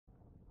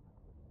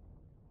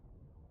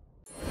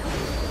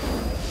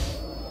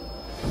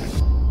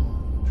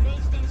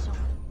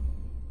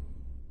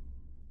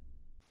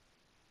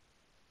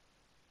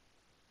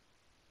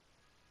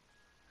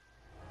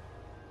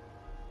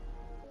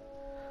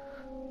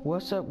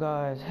What's up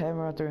guys,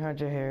 Hammer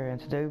 300 here, and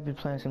today we'll be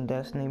playing some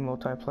Destiny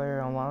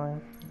multiplayer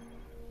online.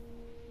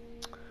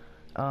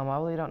 I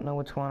really don't know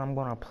which one I'm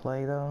gonna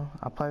play though.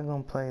 I'm probably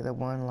gonna play the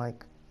one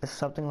like, it's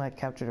something like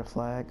capture the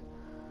flag,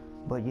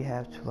 but you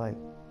have to like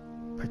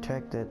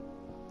protect it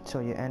so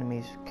your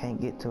enemies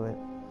can't get to it.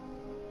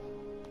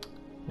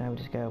 Now we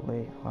just gotta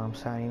wait while I'm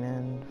signing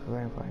in,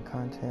 verifying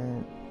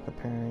content,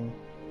 preparing.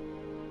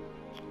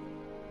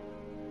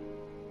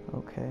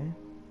 Okay.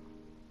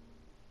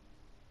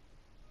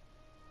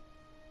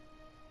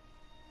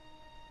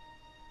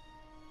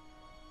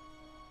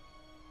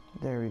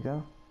 There we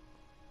go.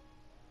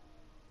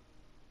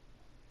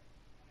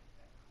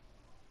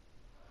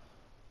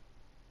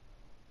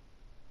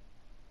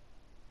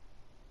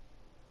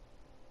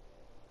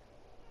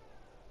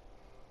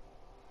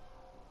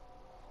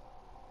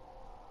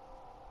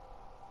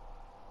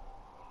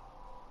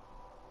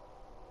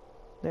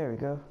 There we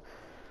go.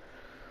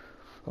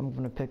 I'm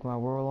gonna pick my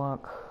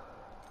warlock,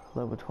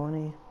 level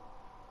 20.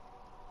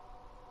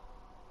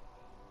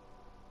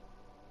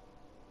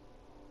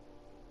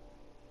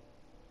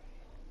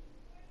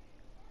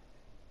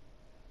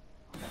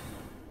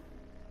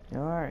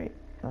 Alright,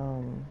 I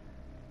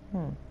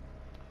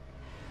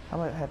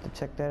might have to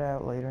check that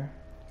out later.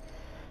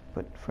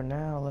 But for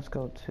now, let's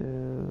go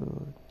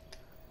to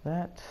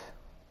that.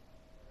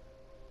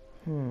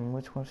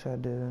 Which one should I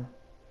do?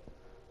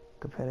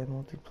 Competitive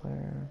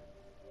multiplayer.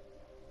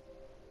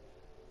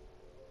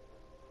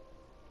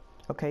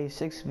 Okay,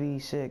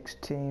 6v6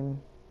 team.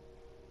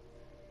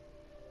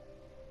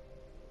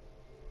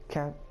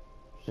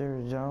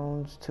 Capture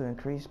zones to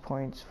increase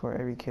points for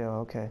every kill.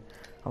 Okay,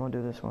 I'm gonna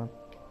do this one.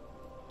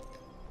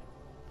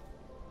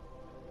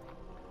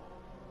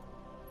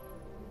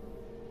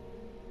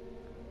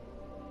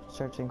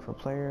 Searching for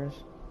players.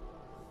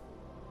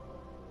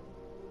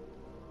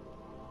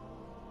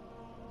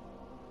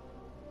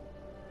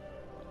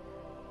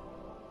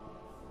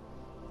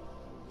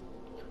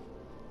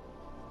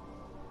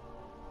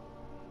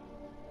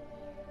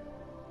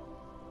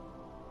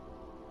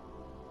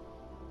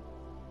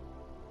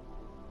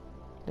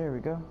 There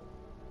we go.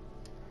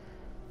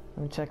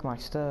 Let me check my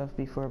stuff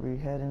before we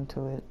head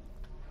into it.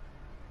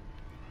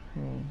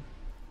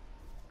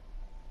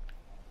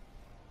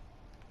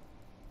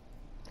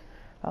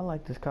 I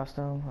like this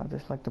costume. I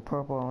just like the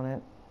purple on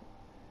it.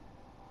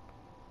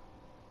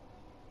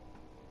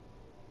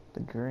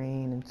 The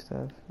green and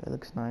stuff. It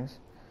looks nice.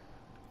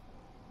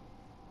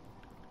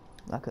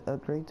 I could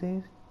upgrade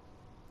these.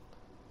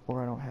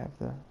 Or I don't have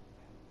the...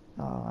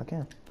 Oh, I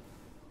can.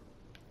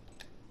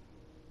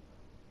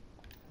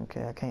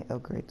 Okay, I can't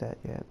upgrade that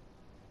yet.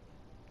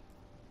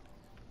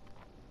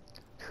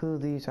 Two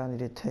of these I need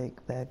to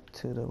take back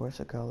to the what's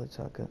it called,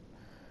 so I could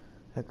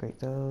upgrade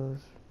those.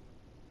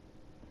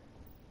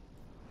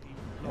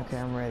 Okay,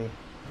 I'm ready.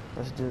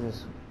 Let's do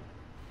this.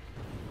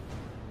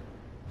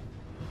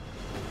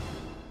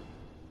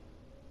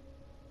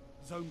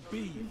 Zone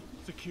B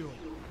secure.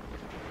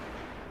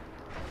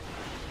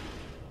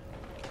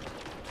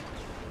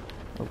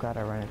 Oh god,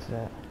 I ran into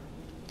that.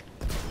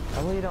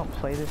 I really don't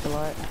play this a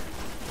lot.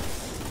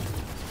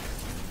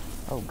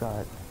 Oh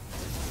god.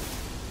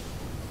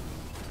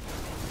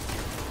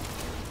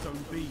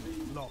 Zone B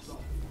lost.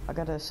 I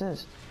got an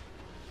assist.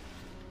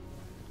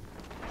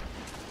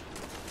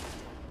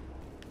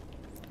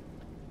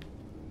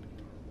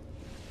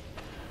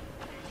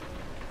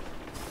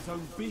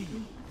 Zone B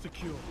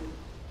secure.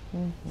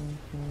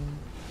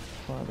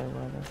 Rather.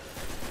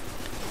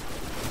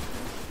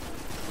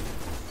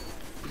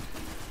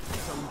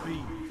 Zone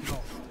B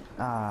lost.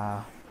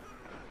 Ah.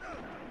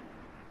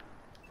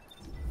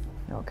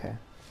 Okay.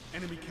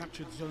 Enemy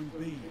captured Zone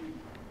B.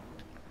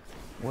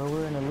 Well,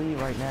 we're in the lead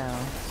right now.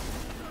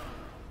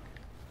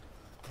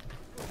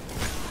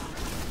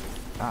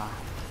 Ah.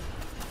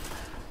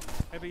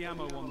 Heavy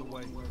ammo on the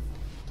way.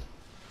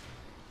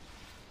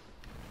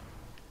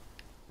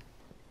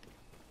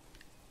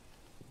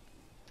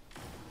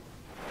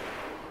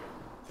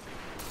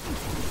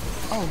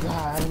 Oh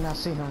god, I did not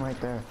see him right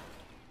there.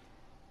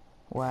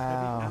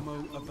 Wow. Heavy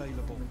ammo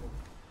available.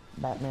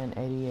 Batman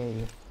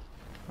 8080.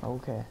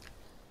 Okay.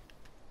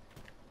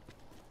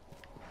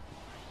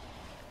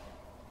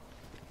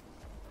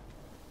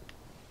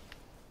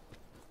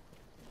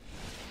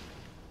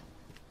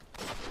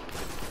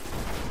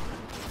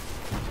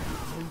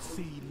 Zone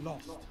C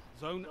lost.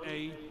 Zone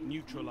A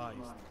neutralized.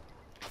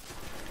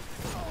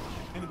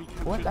 Enemy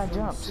captured What? I Zone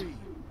jumped. C.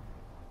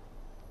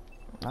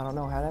 I don't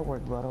know how that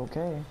worked, but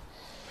okay.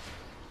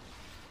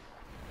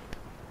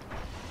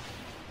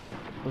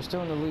 We're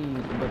still in the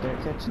lead, but they're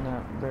catching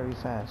up very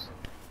fast.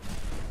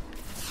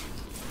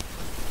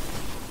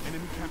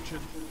 Enemy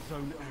captured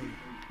Zone A.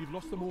 You've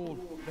lost them all.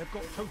 They've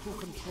got total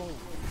control.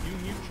 You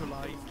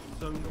neutralized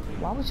Zone B.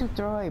 Why would you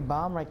throw a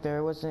bomb right there?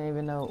 There wasn't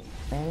even no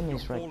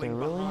enemies You're right there. falling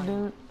Really, behind.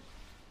 dude?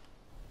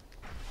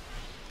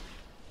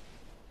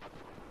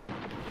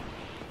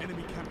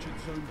 Enemy captured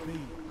Zone B.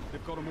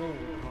 They've got them all,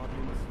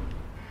 Guardians.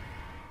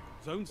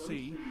 Zone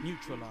C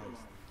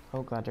neutralized.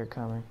 Oh god, they're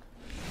coming.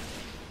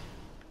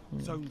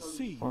 Zone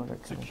C Or they're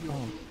coming secure.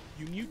 home.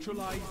 You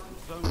neutralized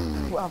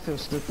zone I feel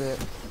stupid.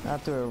 I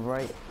threw it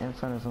right in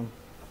front of him.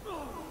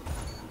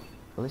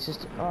 At least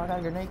it's... Oh, I got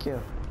a grenade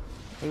kill.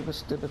 He was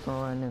stupid for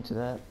running into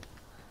that.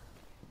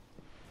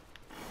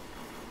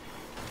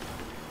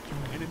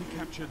 Enemy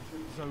captured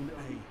zone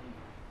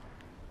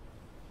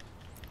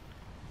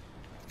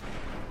A.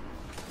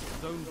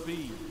 Zone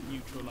B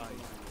neutralized.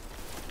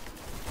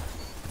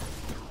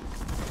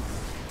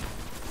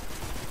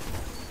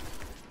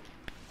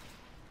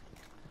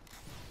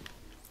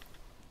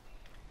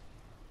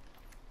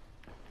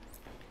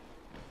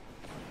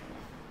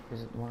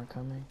 Is it more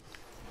coming?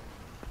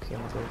 Okay,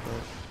 I'm gonna go for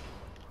it.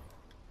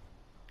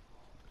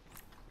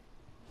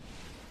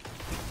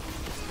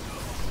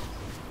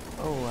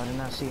 Oh, I did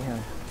not see him.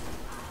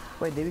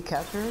 Wait, did we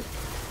capture it?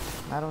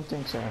 I don't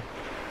think so.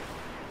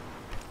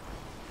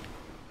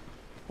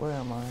 Where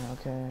am I?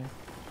 Okay.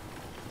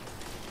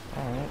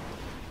 Alright.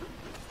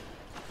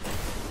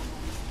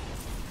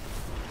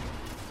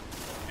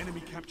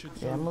 Enemy captured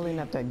Yeah, I'm zone really B.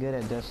 not that good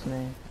at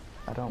Destiny.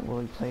 I don't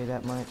really play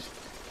that much.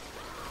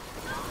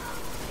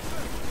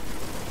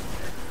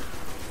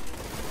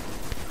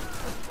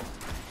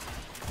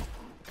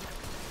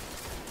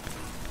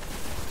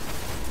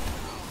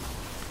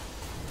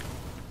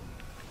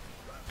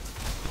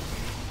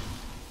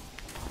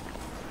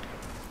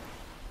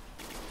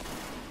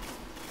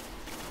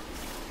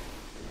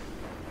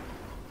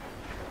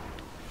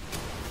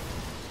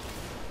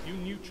 You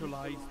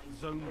neutralized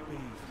zone B.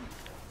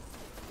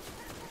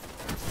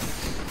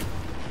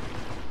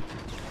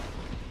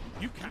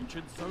 You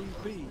captured zone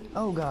B.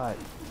 Oh god.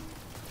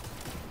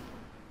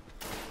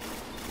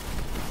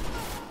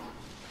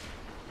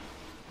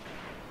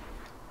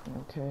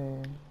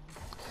 Okay.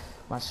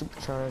 My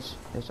supercharge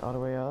is all the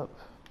way up.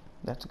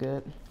 That's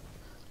good.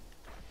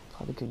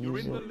 Probably could You're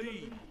use in the it.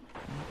 lead.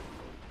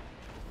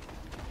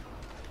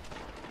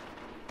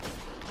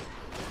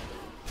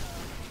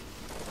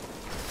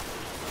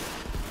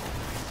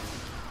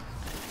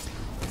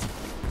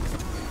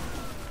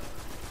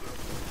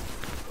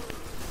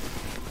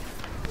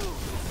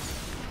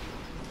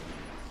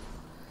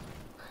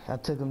 I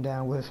took him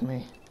down with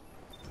me.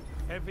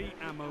 Heavy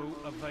ammo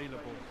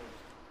available.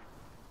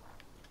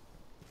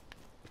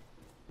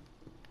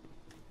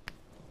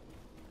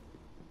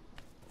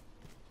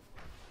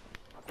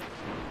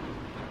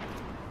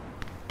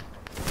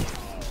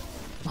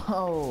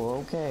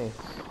 Oh, okay.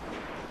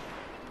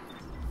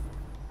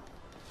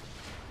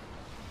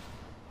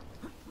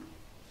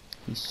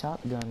 He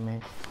shotgunned me.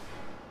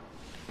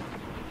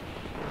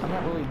 I'm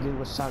not really good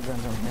with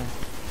shotguns on here.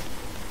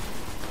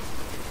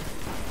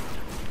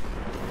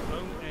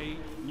 Zone A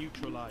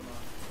neutralized.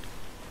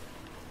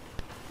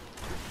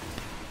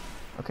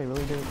 Okay,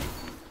 really good.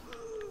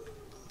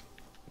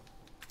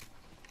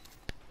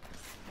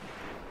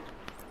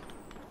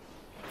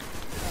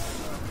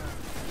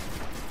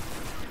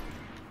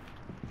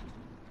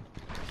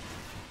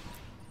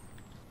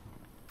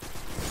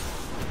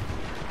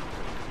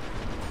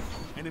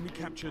 Enemy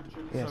captured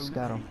Yes, zone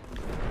got A. him.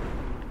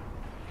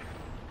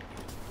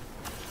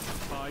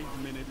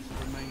 5 minutes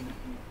remaining.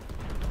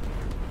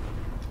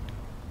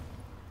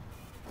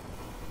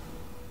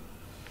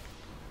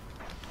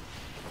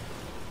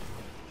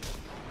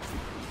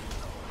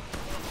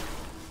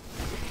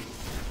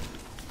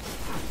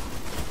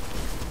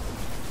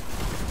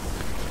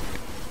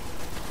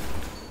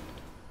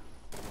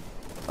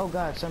 Oh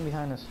god, some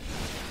behind us.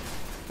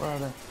 Where are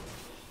they?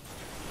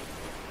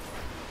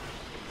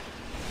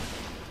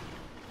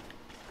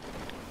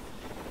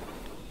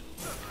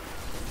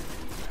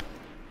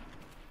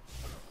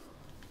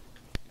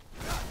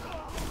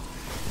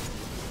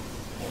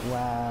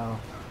 Wow.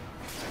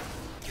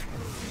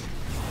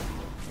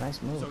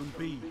 Nice move. Zone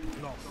B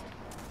lost.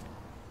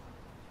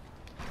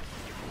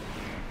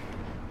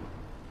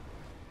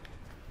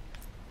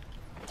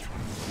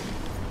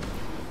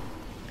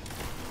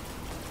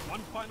 One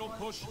final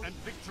push and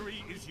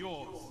victory is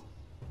yours.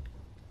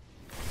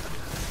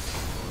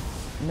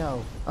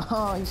 No.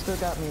 Oh, he still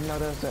got me. No,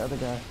 that's the other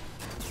guy.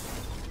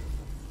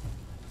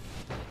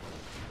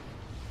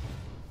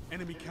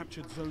 Enemy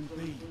captured zone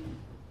B.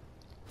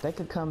 They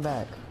could come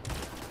back.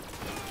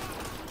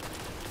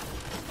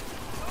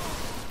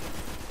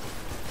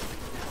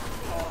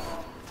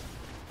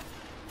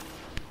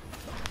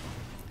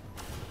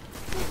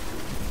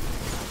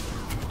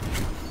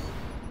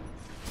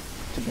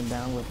 Took him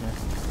down with me.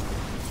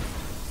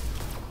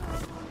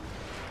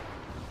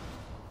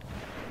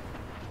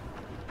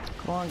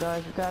 Come on,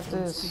 guys, we got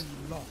Zone this. C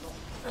lost.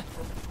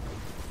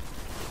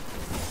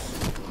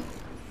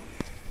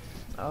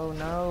 Oh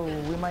no,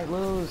 we might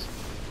lose.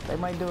 They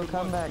might do a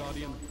comeback.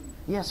 Guardian,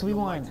 Yes, we your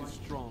won. light is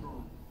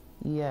strong.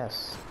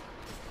 Yes.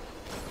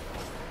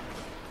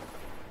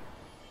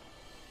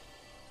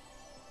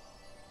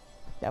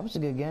 That was a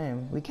good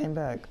game. We came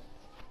back.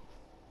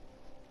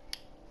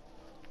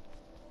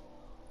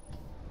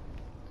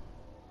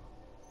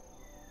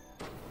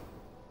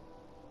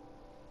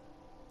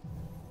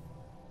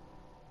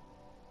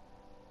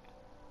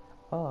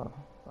 Oh,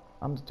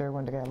 I'm the third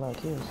one that got a lot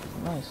of kills.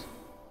 Nice.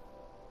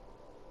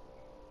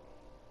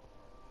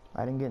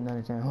 I didn't get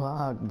anything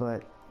logged,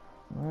 but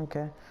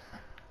okay.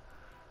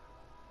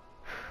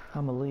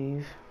 I'ma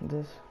leave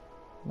this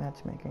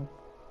matchmaking.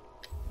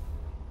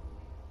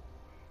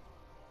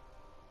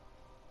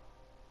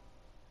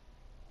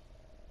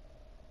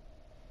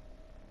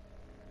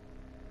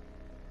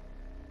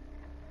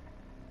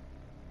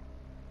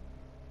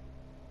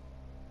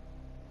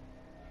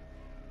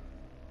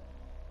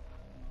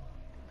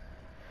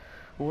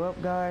 Well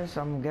guys,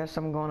 guess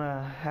I'm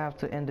gonna have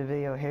to end the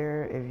video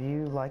here. If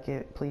you like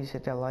it, please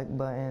hit that like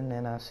button,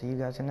 and I'll see you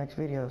guys in the next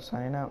video.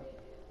 Signing out.